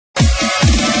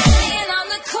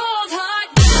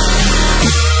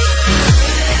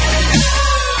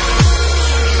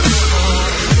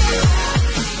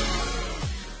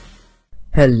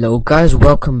Hello guys,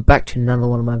 welcome back to another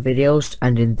one of my videos,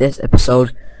 and in this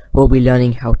episode we'll be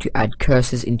learning how to add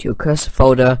cursors into your cursor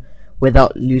folder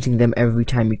without losing them every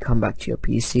time you come back to your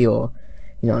PC, or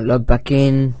log back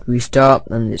in, restart,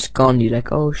 and it's gone. You're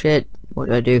like, oh shit, what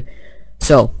do I do?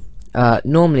 So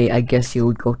normally I guess you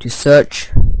would go to search,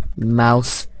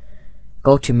 mouse,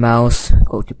 go to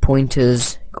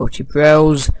pointers, go to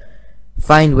browse,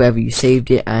 find wherever you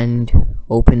saved it and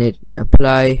open it,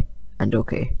 apply, and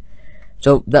OK.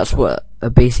 So that's what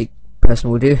a basic person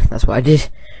will do. That's what I did,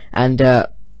 and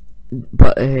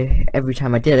but every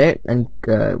time I did it and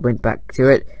went back to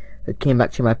it, it came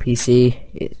back to my PC.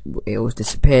 It was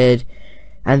disappeared,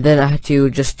 and then I had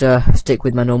to just stick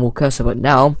with my normal cursor. But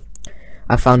now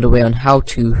I found a way on how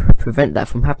to prevent that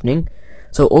from happening.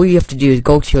 So all you have to do is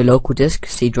go to your local disk,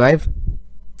 C drive.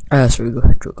 Sorry,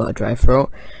 got a drive through.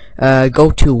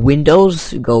 Go to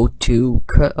Windows. Go to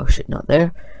oh shit, not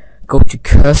there. Go to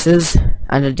cursors,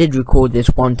 and I did record this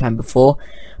one time before,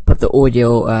 but the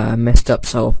audio messed up,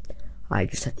 so I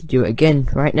just had to do it again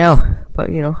right now. But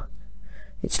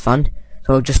it's fun.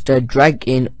 So just drag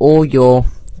in all your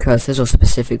cursors, or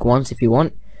specific ones if you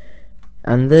want,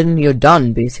 and then you're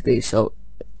done basically. So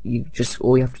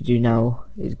all you have to do now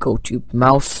is go to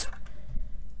mouse,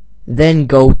 then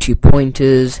go to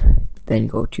pointers, then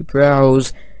go to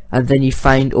browse, and then you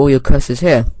find all your cursors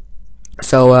here.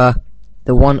 So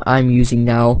the one I'm using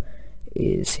now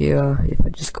is here. If I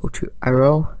just go to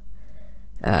arrow,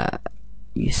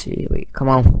 you see, wait, come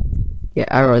on, yeah,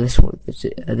 arrow, this one,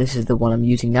 this is the one I'm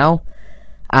using now,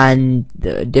 and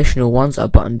the additional ones are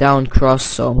button down, cross,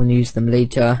 so I'm going to use them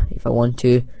later if I want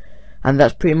to. And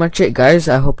that's pretty much it, guys.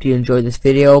 I hope you enjoyed this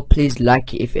video. Please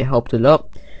like it if it helped a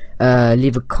lot,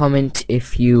 leave a comment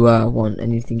if you want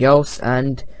anything else,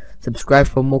 and subscribe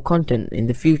for more content in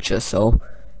the future. So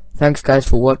thanks guys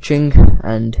for watching,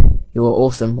 and you are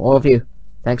awesome, all of you.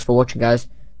 Thanks for watching guys.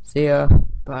 See ya.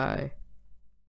 Bye.